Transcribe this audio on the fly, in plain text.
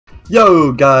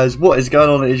Yo guys, what is going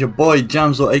on? It is your boy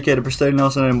Jamzor, aka the Bristolian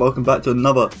Nelson, and welcome back to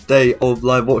another day of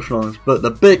live watch alongs. But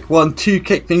the big one to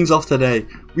kick things off today,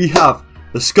 we have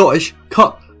the Scottish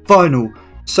Cup final,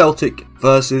 Celtic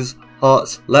versus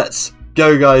Hearts. Let's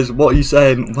go guys, what are you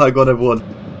saying? My god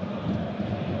everyone.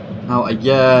 Now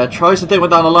yeah, tries to dig one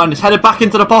down the line, it's headed back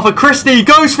into the path of Christie,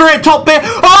 goes for it, top bit,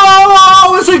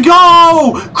 oh it's a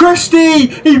goal! Christie,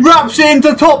 he wraps it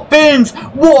into top bins,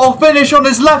 what a finish on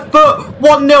his left foot,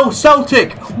 1-0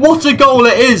 Celtic, what a goal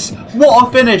it is, what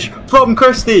a finish from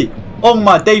Christie, on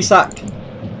my day sack,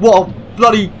 what a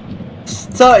bloody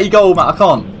 30 goal man, I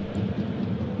can't.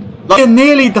 Like,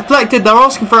 nearly deflected, they're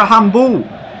asking for a handball,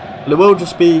 but it will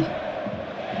just be,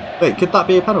 wait, could that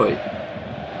be a penalty?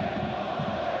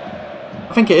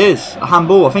 I think it is a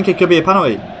handball. I think it could be a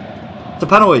penalty. It's a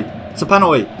penalty. It's a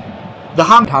penalty. The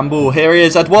handball. Here he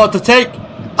is, Edouard to take.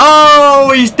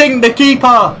 Oh, he's dinged the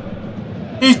keeper.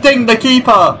 He's dinged the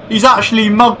keeper. He's actually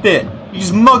mugged it.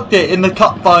 He's mugged it in the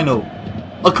cup final.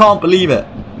 I can't believe it.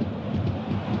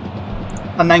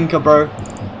 Anenka, bro.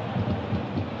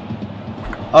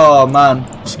 Oh man,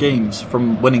 schemes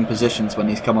from winning positions when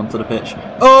he's come onto the pitch.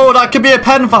 Oh, that could be a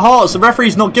pen for Hearts. The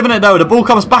referee's not giving it though. The ball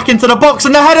comes back into the box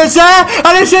and the header's there,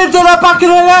 and it's into the back of the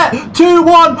net.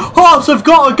 2-1. Hearts have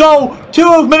got a goal.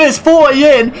 2 minutes 40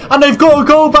 in, and they've got a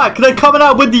goal back. They're coming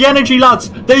out with the energy, lads.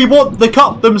 They want the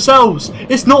cup themselves.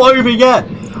 It's not over yet,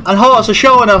 and Hearts are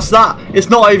showing us that it's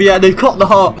not over yet. They've got the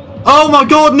heart. Oh my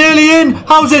god, nearly in.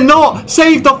 How's it not?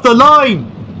 Saved off the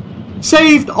line.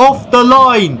 Saved off the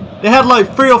line. They had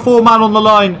like 3 or 4 men on the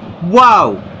line.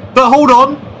 Wow. But hold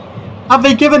on. Have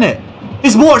they given it?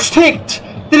 His watch ticked.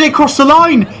 Did it cross the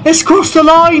line? It's crossed the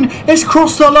line. It's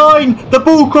crossed the line. The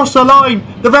ball crossed the line.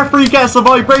 The referee gets a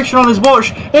vibration on his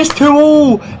watch. It's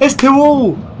 2-2. It's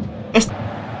 2-2. It's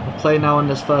play now in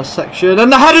this first section.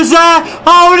 And the header's there.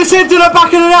 Oh, and it's into the back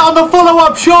of the net on the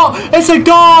follow-up shot. It's a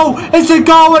goal. It's a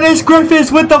goal, and it's Griffiths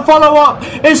with the follow-up.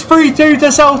 It's 3-2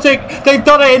 to Celtic. They've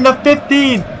done it in the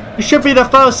 15. It should be the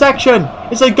first section.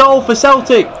 It's a goal for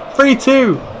Celtic.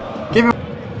 3-2. Give him.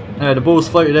 The ball's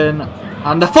floated in.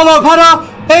 And the follow-up header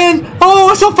in. Oh,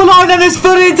 it's off the line and it's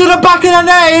fully into the back of the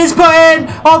net. It's put in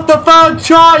off the third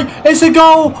try. It's a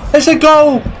goal. It's a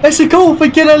goal. It's a goal for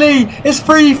Gillilee. It's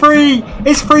 3-3.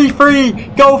 It's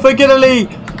 3-3. Goal for Gillilee.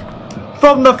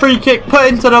 From the free kick put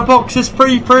into the box. It's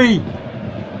 3-3.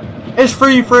 It's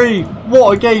 3-3.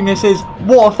 What a game this is.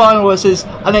 What a final this is.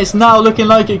 And it's now looking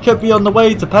like it could be on the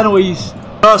way to penalties.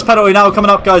 First penalty now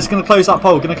coming up, guys. Going to close that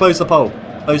poll. Going to close the poll.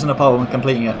 Closing the poll and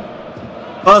completing it.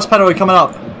 First penalty coming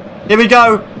up. Here we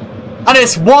go. And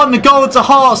it's 1 goal to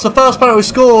Hearts. The first penalty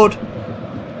scored.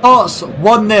 Hearts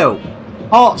 1-0.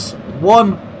 Hearts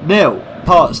 1-0.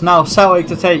 Hearts now Celtic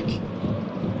to take.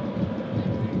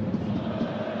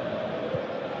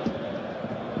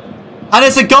 And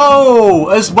it's a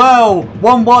goal as well.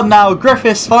 1-1 now.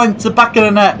 Griffiths finds the back of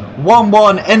the net.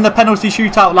 1-1 in the penalty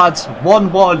shootout, lads.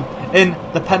 1-1 in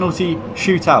the penalty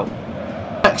shootout.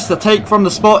 Next to take from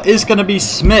the spot is going to be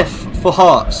Smith for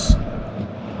Hearts.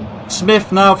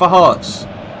 Smith now for Hearts.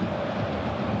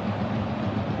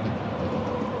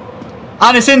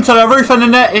 And it's into the roof of the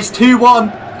net. It's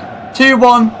 2-1.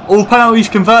 2-1. All penalties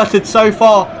converted so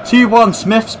far. 2-1.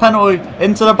 Smith's penalty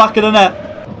into the back of the net.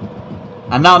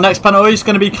 And now next penalty is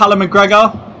going to be Callum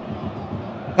McGregor.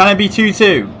 Can it be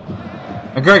 2-2?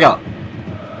 McGregor.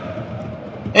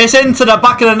 It's into the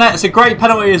back of the net. It's a great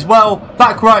penalty as well.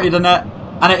 Back right of the net.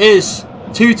 And it is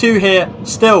 2-2 here.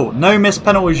 Still no missed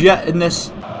penalties yet in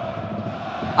this.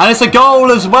 And it's a goal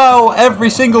as well. Every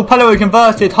single penalty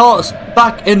converted. Hearts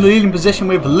back in the leading position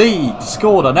with Lee to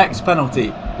score the next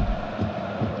penalty.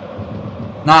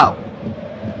 Now,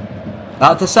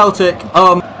 back to Celtic.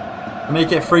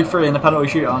 Make it 3-3 in the penalty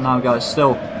shootout now, guys.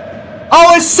 Still.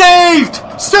 Oh, it's saved!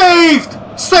 Saved!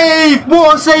 Saved!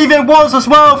 What a save it was as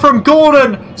well from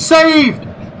Gordon. Saved!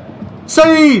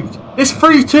 Saved! It's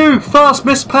 3-2. First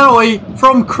missed penalty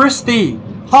from Christie.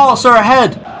 Hearts are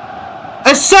ahead.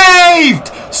 It's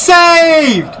saved!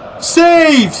 Saved!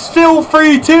 Saved! Still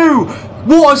 3-2.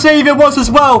 What a save it was as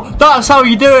well. That's how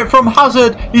you do it from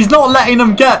Hazard. He's not letting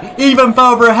them get even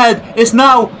further ahead. It's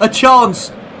now a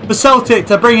chance for Celtic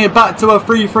to bring it back to a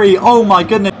 3-3. Oh my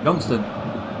goodness. Johnston.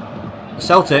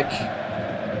 Celtic.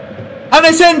 And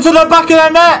it's into the back of the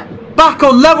net. Back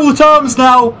on level terms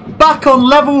now. Back on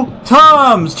level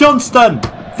terms. Johnston.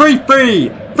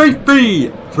 3-3.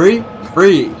 3-3.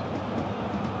 3-3.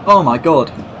 Oh my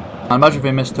god. Imagine if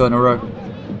he missed 2 in a row.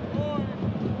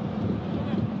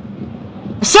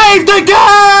 Saved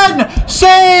again!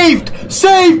 Saved!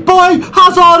 Saved by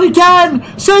Hazard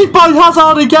again. Saved by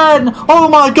Hazard again. Oh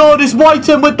my God, it's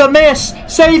Whiten with the miss.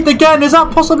 Saved again. Is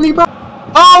that possibly right?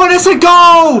 Oh, and it's a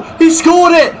goal. He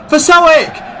scored it for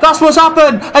Celtic. That's what's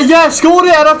happened. And yeah, scored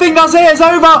it. And I think that's it. It's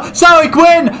over. Celtic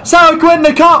win. Celtic win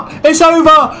the cup. It's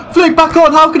over. Flick back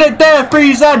on. How can it dare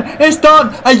freeze then? It's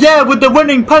done. And yeah, with the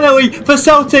winning penalty for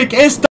Celtic, it's done.